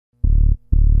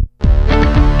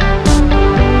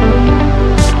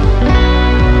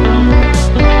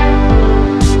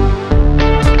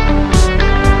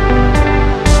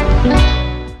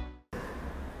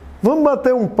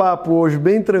bater um papo hoje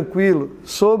bem tranquilo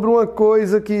sobre uma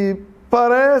coisa que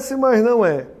parece, mas não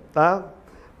é, tá?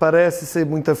 Parece ser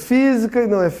muita física e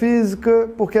não é física,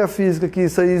 porque a física que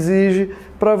isso aí exige,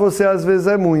 para você às vezes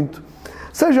é muito.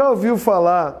 Você já ouviu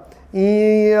falar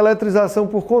em eletrização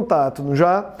por contato, não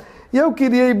já? E eu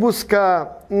queria ir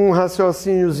buscar um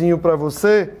raciocíniozinho para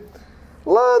você,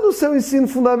 lá no seu ensino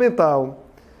fundamental.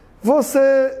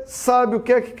 Você sabe o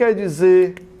que é que quer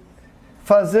dizer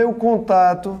fazer o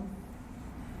contato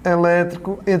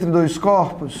elétrico entre dois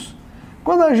corpos?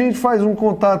 Quando a gente faz um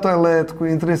contato elétrico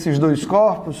entre esses dois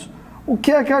corpos, o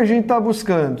que é que a gente está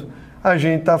buscando? A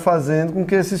gente está fazendo com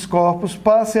que esses corpos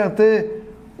passem a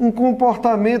ter um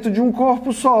comportamento de um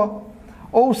corpo só.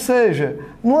 Ou seja,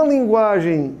 numa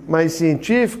linguagem mais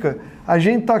científica, a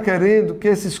gente está querendo que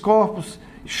esses corpos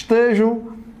estejam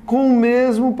com o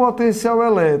mesmo potencial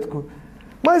elétrico.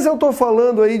 Mas eu estou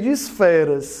falando aí de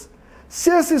esferas. Se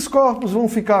esses corpos vão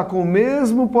ficar com o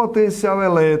mesmo potencial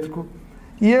elétrico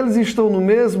e eles estão no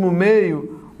mesmo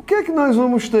meio, o que é que nós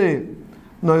vamos ter?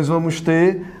 Nós vamos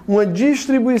ter uma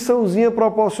distribuiçãozinha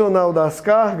proporcional das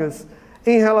cargas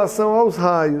em relação aos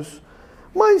raios.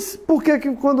 Mas por que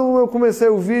quando eu comecei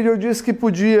o vídeo eu disse que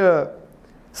podia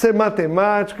ser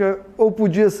matemática ou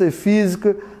podia ser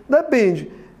física?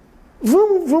 Depende.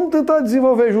 Vamos tentar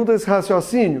desenvolver junto esse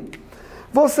raciocínio?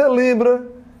 Você lembra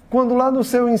quando lá no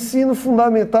seu ensino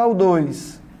fundamental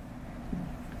 2,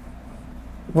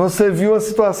 você viu uma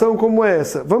situação como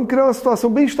essa? Vamos criar uma situação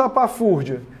bem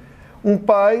estapafúrdia. Um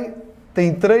pai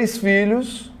tem 3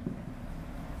 filhos,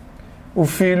 o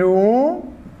filho 1,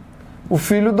 o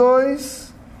filho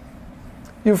 2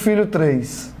 e o filho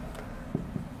 3.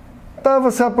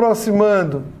 Estava se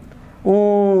aproximando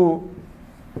o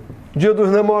Dia dos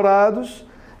Namorados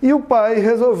e o pai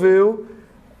resolveu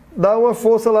dar uma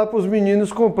força lá para os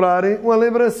meninos comprarem uma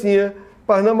lembrancinha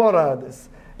para as namoradas.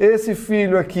 Esse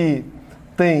filho aqui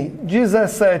tem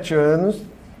 17 anos.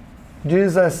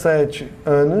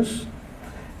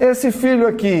 Esse filho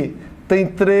aqui tem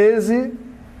 13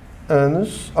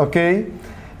 anos, ok?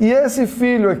 E esse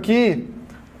filho aqui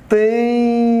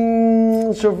tem,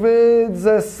 deixa eu ver,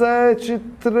 17,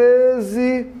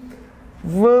 13,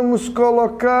 vamos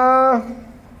colocar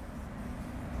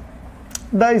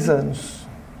 10 anos.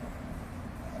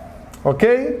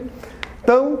 Ok?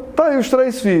 Então, tá aí os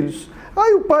 3 filhos.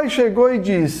 Aí o pai chegou e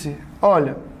disse,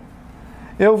 olha,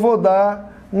 eu vou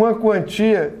dar uma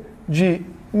quantia de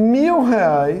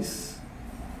R$1.000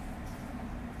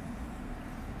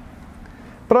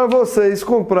 para vocês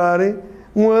comprarem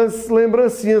umas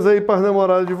lembrancinhas aí para as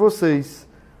namoradas de vocês.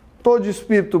 Tô de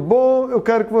espírito bom, eu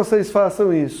quero que vocês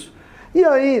façam isso. E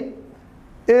aí,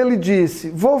 ele disse,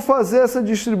 vou fazer essa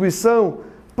distribuição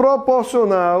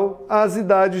proporcional às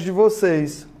idades de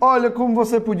vocês. Olha como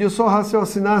você podia só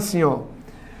raciocinar assim, ó.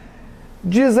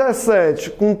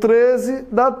 17 com 13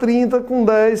 dá 30, com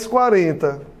 10,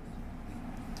 40.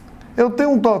 Eu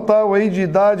tenho um total aí de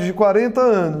idade de 40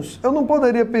 anos. Eu não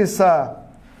poderia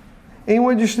pensar em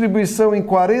uma distribuição em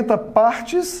 40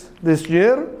 partes desse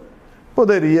dinheiro?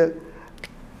 Poderia.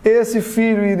 Esse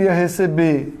filho iria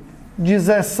receber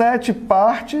 17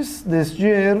 partes desse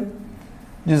dinheiro,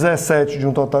 17 de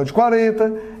um total de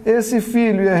 40. Esse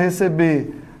filho ia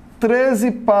receber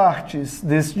 13 partes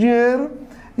desse dinheiro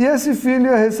e esse filho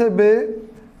ia receber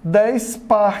 10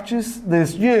 partes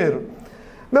desse dinheiro.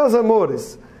 Meus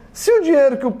amores, se o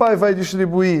dinheiro que o pai vai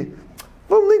distribuir,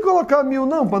 vamos nem colocar 1.000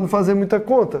 não, para não fazer muita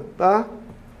conta, tá?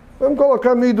 Vamos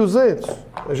colocar 1.200,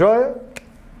 tá joia?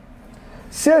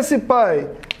 Se esse pai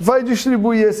vai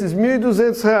distribuir esses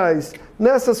R$1.200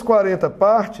 nessas 40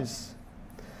 partes,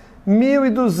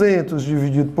 1.200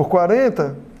 dividido por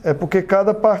 40 é porque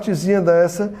cada partezinha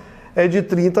dessa é de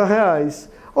R$30.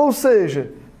 Ou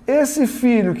seja, esse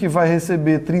filho que vai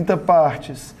receber 30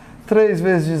 partes, 3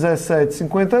 vezes 17,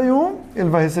 51, ele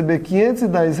vai receber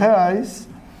R$510.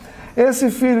 Esse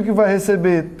filho que vai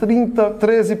receber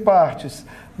 13 partes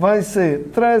vai ser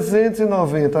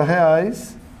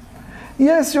R$390. E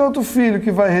esse outro filho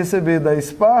que vai receber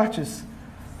 10 partes,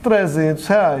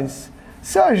 R$300.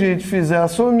 Se a gente fizer a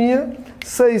sominha,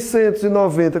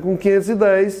 690 com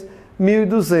 510,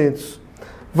 1.200.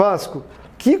 Vasco,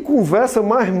 que conversa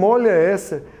mais mole é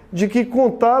essa de que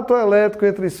contato elétrico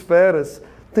entre esferas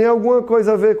tem alguma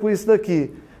coisa a ver com isso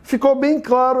daqui? Ficou bem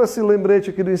claro esse lembrete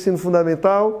aqui do ensino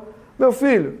fundamental? Meu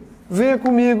filho, venha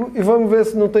comigo e vamos ver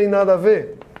se não tem nada a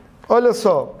ver. Olha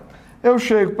só, eu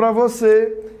chego para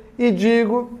você e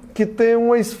digo que tem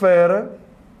uma esfera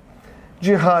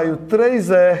de raio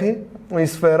 3R, uma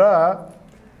esfera A,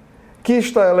 que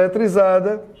está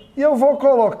eletrizada, e eu vou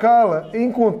colocá-la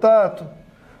em contato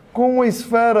com uma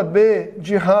esfera B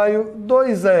de raio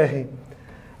 2R.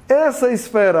 Essa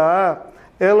esfera A,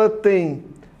 ela tem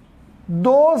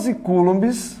 12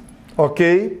 coulombs,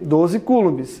 ok? 12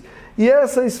 coulombs. E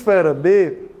essa esfera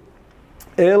B,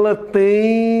 ela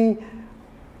tem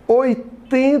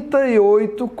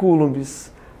 88 coulombs.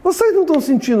 Vocês não estão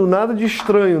sentindo nada de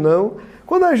estranho, não?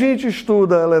 Quando a gente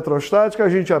estuda eletrostática, a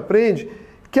gente aprende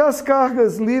que as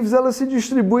cargas livres elas se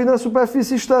distribuem na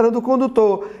superfície externa do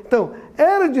condutor. Então,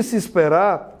 era de se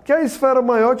esperar que a esfera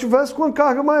maior tivesse com uma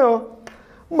carga maior.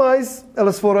 Mas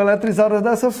elas foram eletrizadas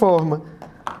dessa forma.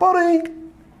 Porém,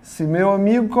 se meu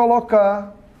amigo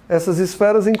colocar essas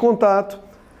esferas em contato,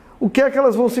 o que é que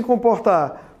elas vão se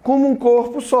comportar? Como um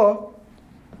corpo só.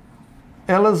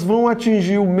 Elas vão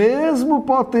atingir o mesmo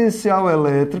potencial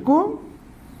elétrico,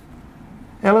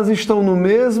 elas estão no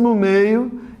mesmo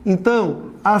meio,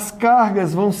 então as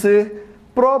cargas vão ser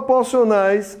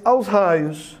proporcionais aos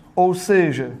raios. Ou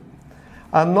seja,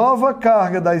 a nova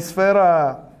carga da esfera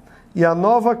A e a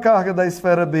nova carga da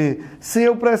esfera B, sem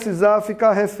eu precisar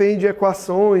ficar refém de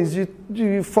equações,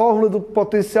 de fórmula do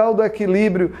potencial do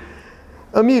equilíbrio.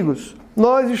 Amigos,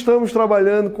 nós estamos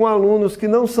trabalhando com alunos que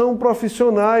não são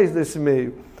profissionais desse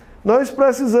meio. Nós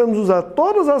precisamos usar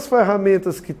todas as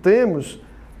ferramentas que temos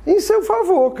em seu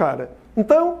favor, cara.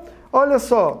 Então, olha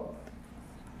só,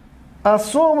 a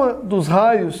soma dos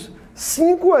raios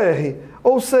 5R,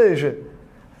 ou seja,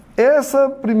 essa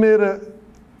primeira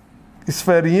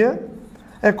esferinha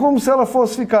é como se ela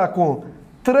fosse ficar com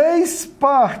 3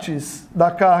 partes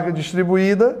da carga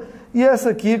distribuída e essa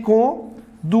aqui com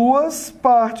 2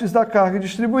 partes da carga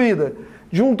distribuída,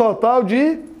 de um total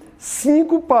de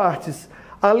 5 partes.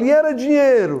 Ali era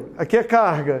dinheiro, aqui é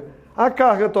carga. A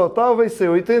carga total vai ser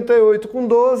 88 com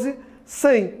 12,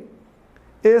 100.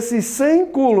 Esses 100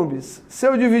 coulombs, se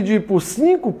eu dividir por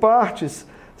 5 partes,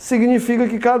 significa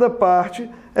que cada parte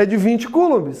é de 20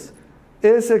 coulombs.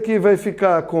 Esse aqui vai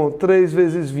ficar com 3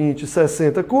 vezes 20,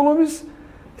 60 coulombs.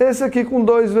 Esse aqui com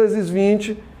 2 vezes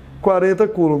 20, 40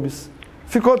 coulombs.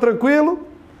 Ficou tranquilo?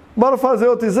 Bora fazer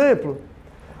outro exemplo?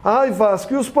 Ai,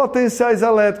 Vasco, e os potenciais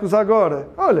elétricos agora?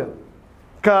 Olha,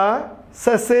 K,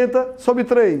 60 sobre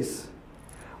 3.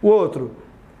 O outro,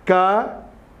 K,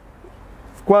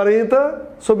 40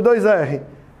 sobre 2R.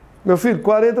 Meu filho,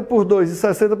 40 por 2 e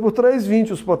 60 por 3,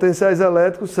 20. Os potenciais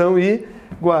elétricos são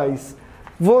iguais.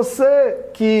 Você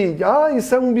que...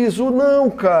 isso é um bizu. Não,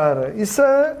 cara. Isso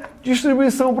é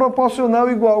distribuição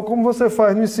proporcional igual, como você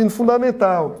faz no ensino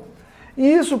fundamental.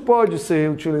 E isso pode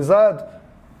ser utilizado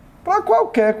para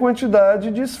qualquer quantidade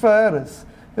de esferas.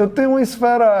 Eu tenho uma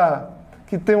esfera A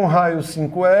que tem um raio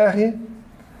 5R.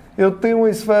 Eu tenho uma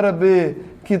esfera B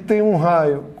que tem um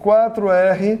raio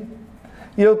 4R.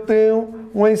 E eu tenho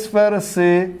uma esfera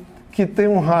C que tem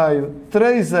um raio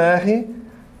 3R,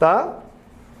 tá?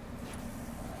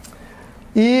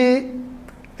 E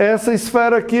essa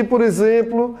esfera aqui, por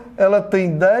exemplo, ela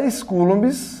tem 10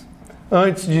 coulombs.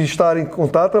 Antes de estar em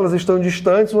contato, elas estão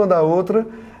distantes uma da outra.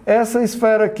 Essa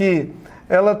esfera aqui,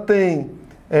 ela tem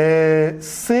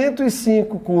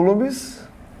 105 coulombs.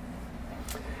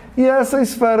 E essa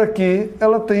esfera aqui,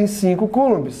 ela tem 5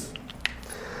 coulombs.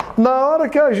 Na hora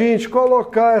que a gente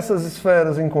colocar essas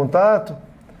esferas em contato,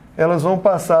 elas vão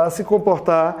passar a se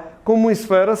comportar como uma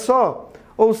esfera só.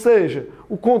 Ou seja,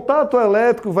 o contato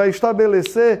elétrico vai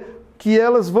estabelecer que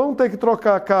elas vão ter que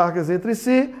trocar cargas entre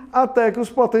si até que os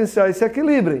potenciais se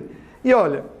equilibrem. E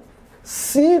olha,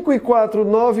 5 e 4,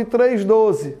 9, 3,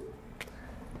 12.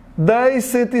 10,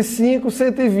 105,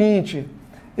 120.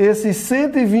 Esses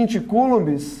 120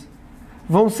 coulombs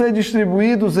vão ser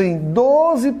distribuídos em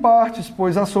 12 partes,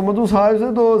 pois a soma dos raios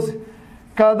é 12.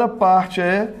 Cada parte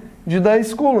é de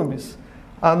 10 coulombs.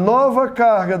 A nova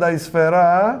carga da esfera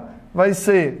A vai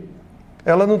ser,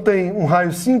 ela não tem um raio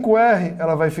 5R,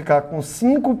 ela vai ficar com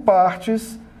 5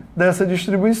 partes dessa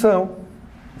distribuição,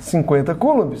 50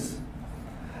 coulombs.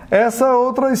 Essa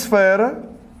outra esfera,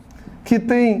 que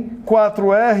tem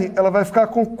 4R, ela vai ficar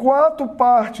com 4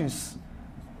 partes.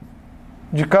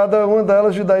 De cada uma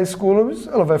delas de 10 coulombs,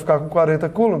 ela vai ficar com 40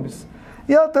 coulombs.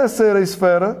 E a terceira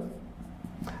esfera,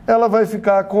 ela vai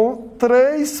ficar com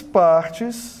 3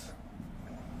 partes,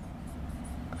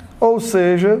 ou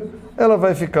seja, ela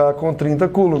vai ficar com 30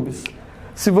 coulombs.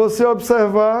 Se você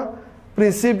observar,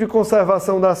 princípio de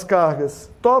conservação das cargas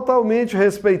totalmente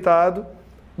respeitado,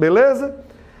 beleza?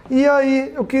 E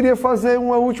aí eu queria fazer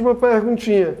uma última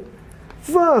perguntinha.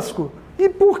 Vasco, e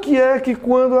por que é que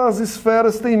quando as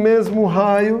esferas têm mesmo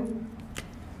raio,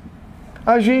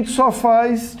 a gente só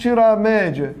faz tirar a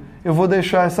média? Eu vou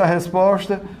deixar essa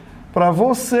resposta para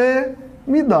você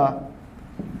me dar.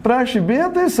 Preste bem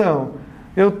atenção.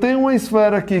 Eu tenho uma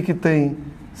esfera aqui que tem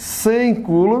 100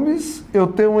 coulombs, eu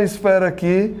tenho uma esfera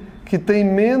aqui que tem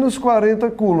menos 40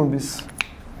 coulombs.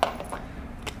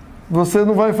 Você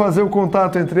não vai fazer o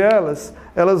contato entre elas,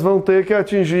 elas vão ter que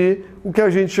atingir o que a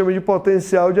gente chama de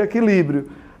potencial de equilíbrio.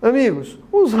 Amigos,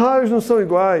 os raios não são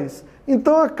iguais,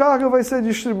 então a carga vai ser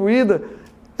distribuída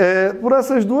por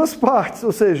essas duas partes,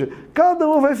 ou seja, cada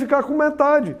uma vai ficar com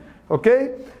metade,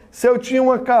 ok? Se eu tinha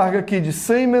uma carga aqui de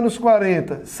 100 menos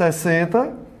 40,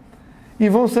 60, e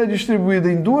vão ser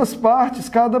distribuídas em duas partes,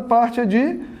 cada parte é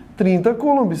de 30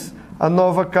 coulombs. A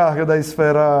nova carga da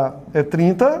esfera A é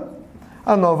 30,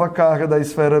 a nova carga da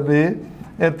esfera B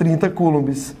é 30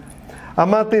 coulombs. A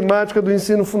matemática do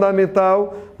ensino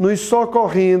fundamental nos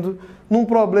socorrendo num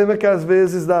problema que às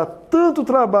vezes dá tanto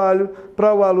trabalho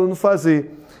para o aluno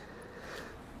fazer.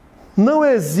 Não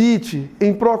hesite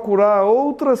em procurar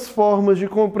outras formas de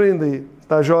compreender,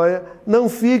 tá joia? Não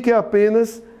fique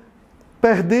apenas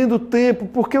perdendo tempo,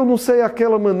 porque eu não sei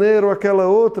aquela maneira ou aquela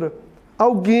outra.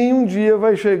 Alguém um dia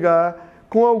vai chegar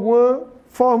com alguma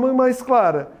forma mais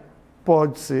clara.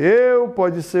 Pode ser eu,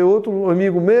 pode ser outro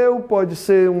amigo meu, pode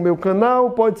ser o meu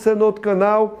canal, pode ser no outro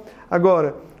canal.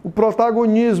 Agora, o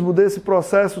protagonismo desse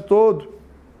processo todo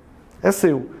é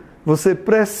seu. Você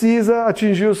precisa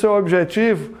atingir o seu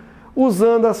objetivo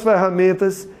usando as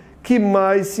ferramentas que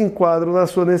mais se enquadram na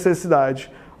sua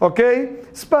necessidade. Ok?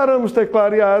 Esperamos ter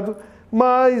clareado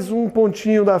mais um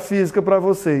pontinho da física para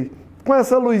você, com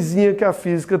essa luzinha que a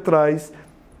física traz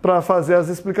para fazer as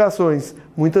explicações,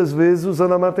 muitas vezes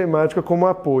usando a matemática como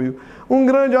apoio. Um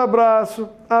grande abraço,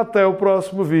 até o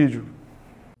próximo vídeo.